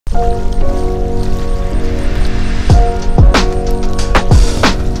What's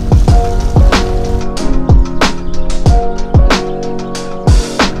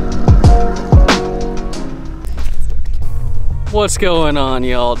going on,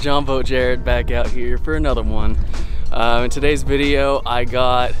 y'all? John Boat Jared back out here for another one. In today's video, I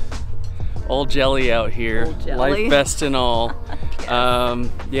got old Jelly out here, life vest and all.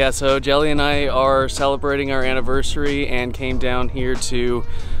 Yeah, so Jelly and I are celebrating our anniversary and came down here to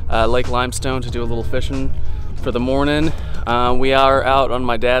Lake Limestone to do a little fishing for the morning. We are out on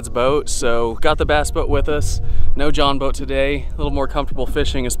my dad's boat, so got the bass boat with us. No John boat today, a little more comfortable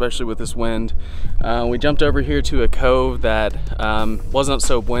fishing, especially with this wind. We jumped over here to a cove that wasn't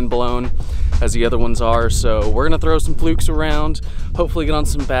so wind blown as the other ones are, so we're gonna throw some flukes around, hopefully get on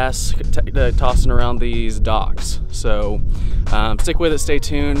some bass tossing around these docks. So stick with it, stay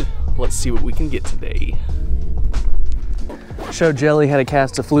tuned. Let's see what we can get today. Showed Jelly how to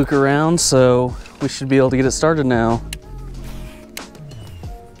cast a fluke around, so we should be able to get it started now.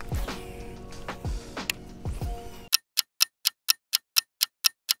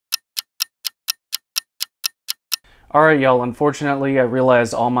 Alright y'all, unfortunately I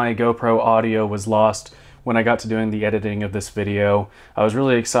realized all my GoPro audio was lost when I got to doing the editing of this video. I was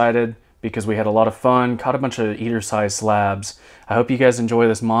really excited because we had a lot of fun, caught a bunch of eater-sized slabs. I hope you guys enjoy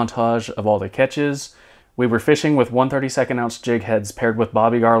this montage of all the catches. We were fishing with 1/32 ounce jig heads paired with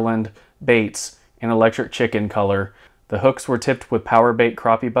bobby garland baits in electric chicken color. The hooks were tipped with power bait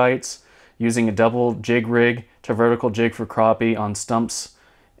crappie bites, using a double jig rig to vertical jig for crappie on stumps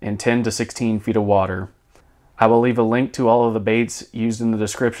in 10 to 16 feet of water. I will leave a link to all of the baits used in the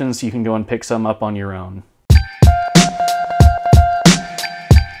description so you can go and pick some up on your own.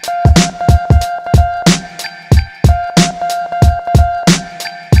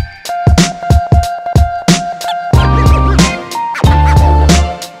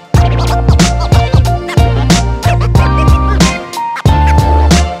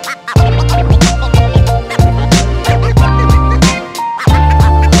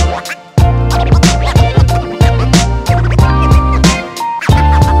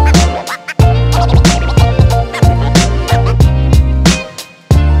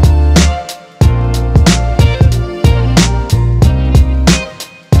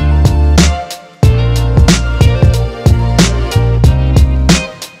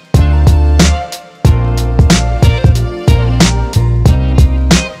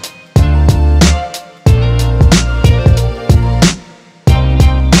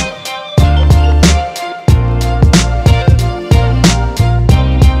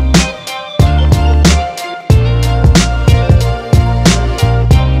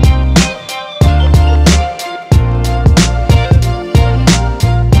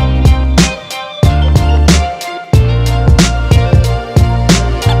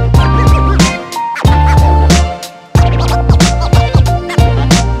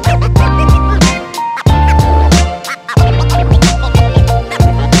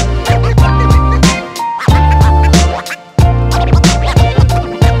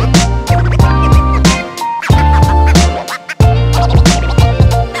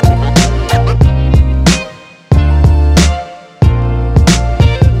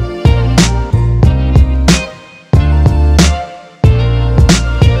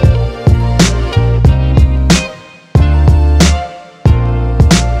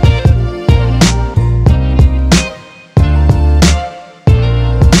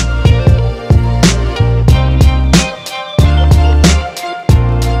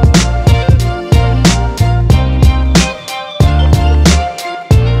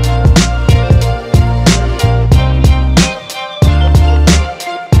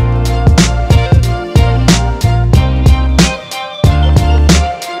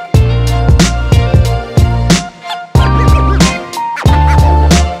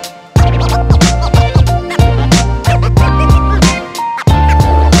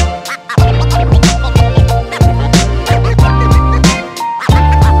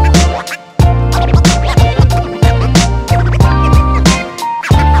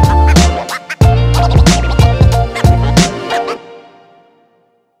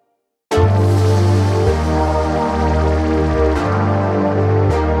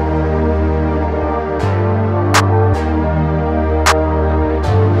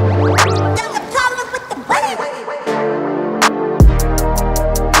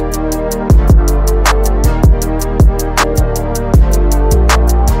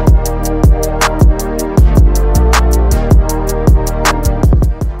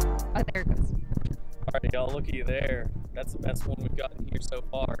 looky there. That's the best one we've gotten here so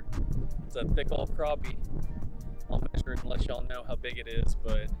far. It's a thick old crappie. I'll measure it and let y'all know how big it is,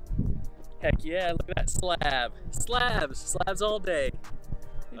 but heck yeah, look at that slab. Slabs all day.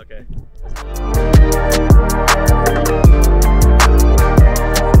 Okay.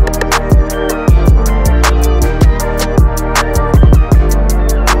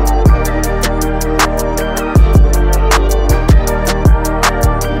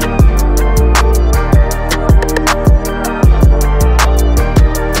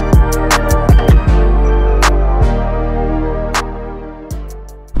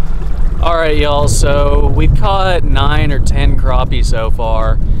 Alright y'all, so we've caught 9 or 10 crappie so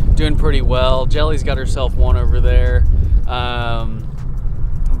far. Doing pretty well. Jelly's got herself one over there.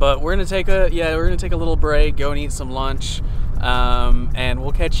 But we're gonna take a little break, go and eat some lunch, and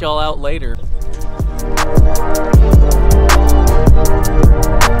we'll catch y'all out later.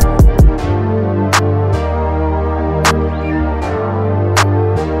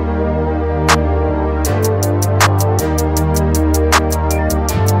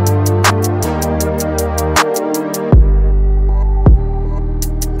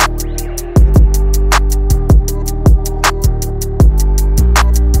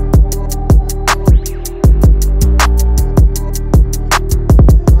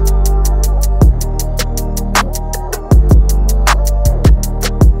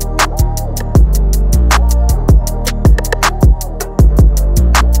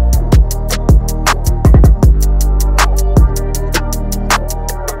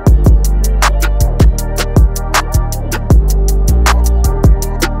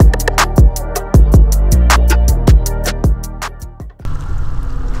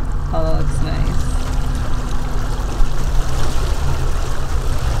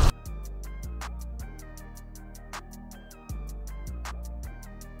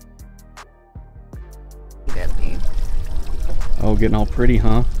 Oh, getting all pretty,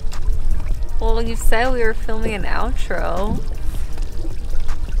 huh? Well, you said we were filming an outro.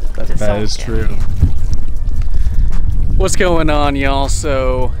 That is true. What's going on, y'all?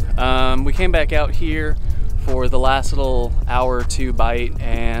 So we came back out here for the last little hour or two bite,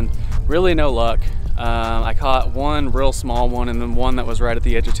 and really no luck. I caught one real small one and then one that was right at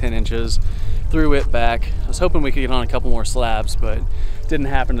the edge of 10 inches. Threw it back. I was hoping we could get on a couple more slabs, but didn't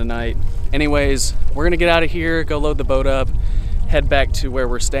happen tonight. Anyways, we're gonna get out of here, go load the boat up, head back to where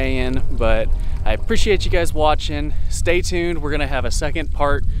we're staying. But I appreciate you guys watching. Stay tuned. We're gonna have a second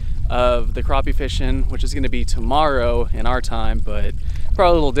part of the crappie fishing, which is gonna be tomorrow in our time, but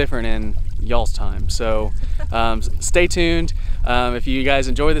probably a little different in y'all's time. So stay tuned. If you guys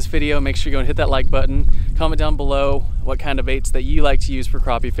enjoy this video, make sure you go and hit that like button. Comment down below what kind of baits that you like to use for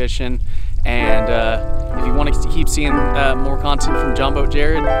crappie fishing. And if you want to keep seeing more content from John Boat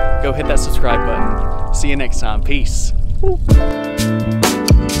Jared, go hit that subscribe button. See you next time. Peace. Woo.